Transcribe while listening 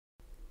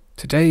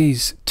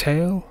Today's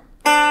tale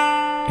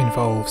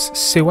involves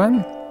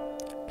Siwan,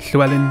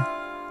 Llewellyn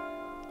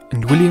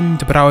and William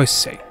de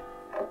Braose,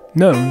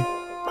 known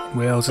in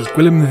Wales as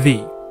Gwilym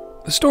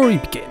Ddu. The story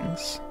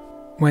begins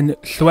when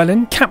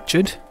Llewellyn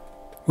captured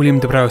William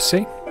de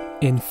Braose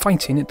in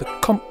fighting at the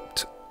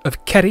Compt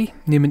of Kerry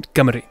near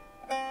Montgomery.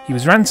 He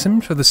was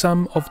ransomed for the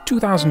sum of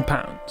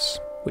 £2,000,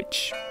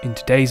 which in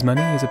today's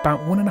money is about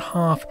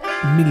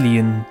 £1.5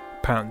 million,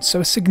 so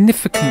a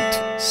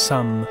significant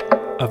sum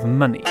of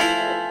money.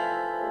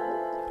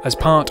 As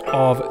part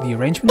of the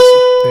arrangements,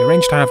 they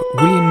arranged to have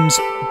William's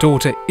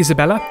daughter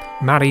Isabella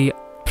marry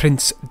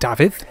Prince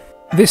David.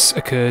 This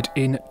occurred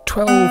in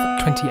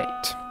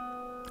 1228.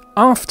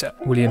 After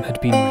William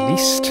had been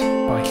released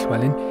by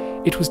Llewellyn,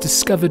 it was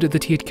discovered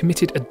that he had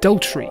committed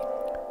adultery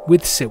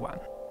with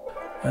Siwan.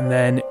 And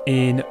then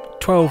in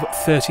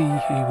 1230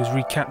 he was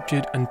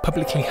recaptured and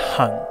publicly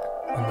hung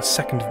on the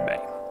 2nd of May.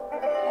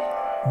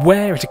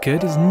 Where it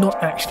occurred is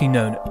not actually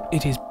known.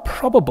 It is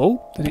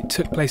probable that it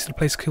took place at a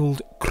place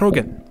called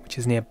Croghan, which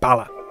is near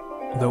Bala,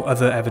 though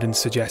other evidence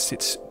suggests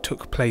it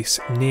took place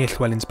near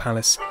Llewellyn's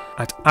palace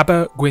at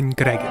Aber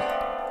Gwyn-Gregan.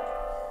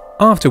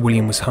 After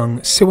William was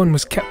hung, Siwan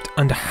was kept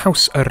under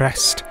house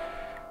arrest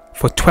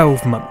for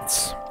 12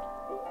 months.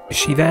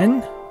 She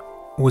then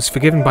was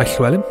forgiven by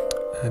Llewellyn.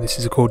 This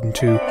is according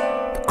to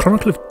the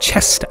Chronicle of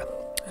Chester,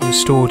 and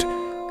restored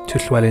to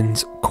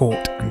Llewellyn's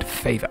court and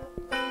favour.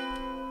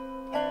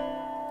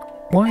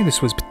 Why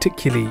this was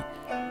particularly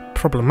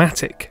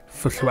problematic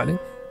for Llewellyn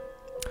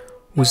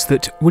was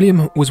that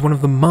William was one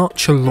of the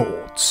Marcher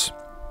Lords.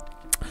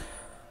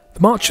 The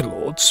Marcher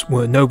Lords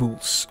were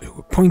nobles who were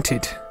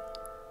appointed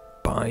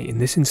by, in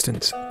this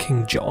instance,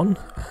 King John,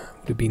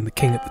 would have been the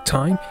king at the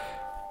time,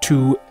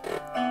 to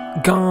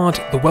guard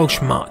the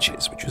Welsh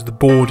marches, which was the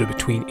border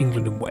between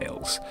England and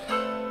Wales.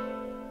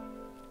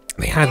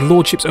 They had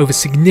lordships over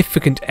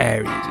significant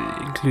areas,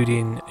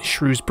 including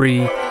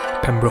Shrewsbury,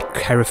 Pembroke,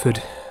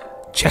 Hereford,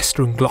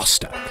 Chester and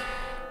Gloucester.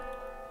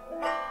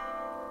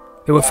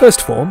 They were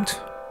first formed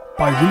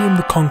by William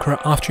the Conqueror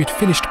after he had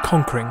finished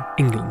conquering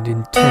England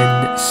in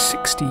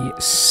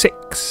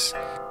 1066,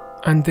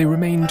 and they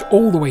remained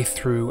all the way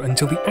through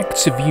until the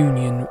Acts of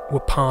Union were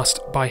passed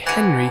by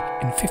Henry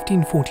in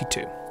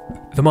 1542.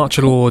 The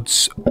Marcher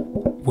Lords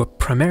were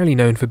primarily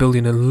known for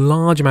building a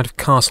large amount of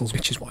castles,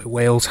 which is why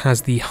Wales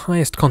has the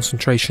highest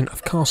concentration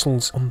of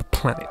castles on the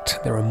planet.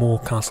 There are more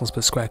castles per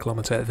square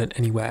kilometre than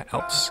anywhere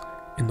else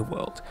in the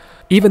world.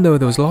 Even though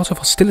there was a lot of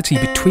hostility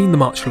between the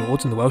Marcher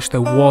Lords and the Welsh,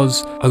 there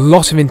was a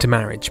lot of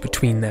intermarriage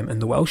between them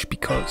and the Welsh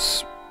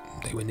because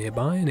they were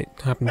nearby, and it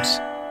happens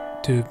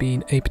to have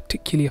been a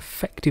particularly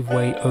effective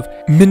way of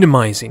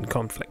minimising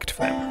conflict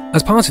for them.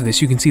 As part of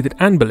this, you can see that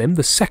Anne Boleyn,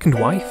 the second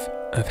wife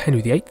of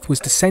Henry VIII, was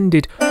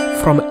descended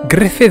from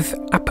Gruffydd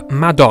ap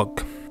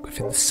Madog,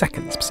 Gruffydd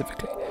II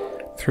specifically,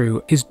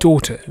 through his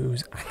daughter,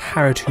 who's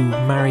Harrod, who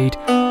married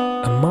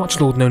a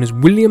Marcher Lord known as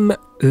William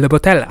le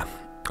Botella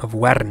of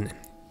Wern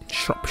in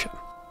Shropshire.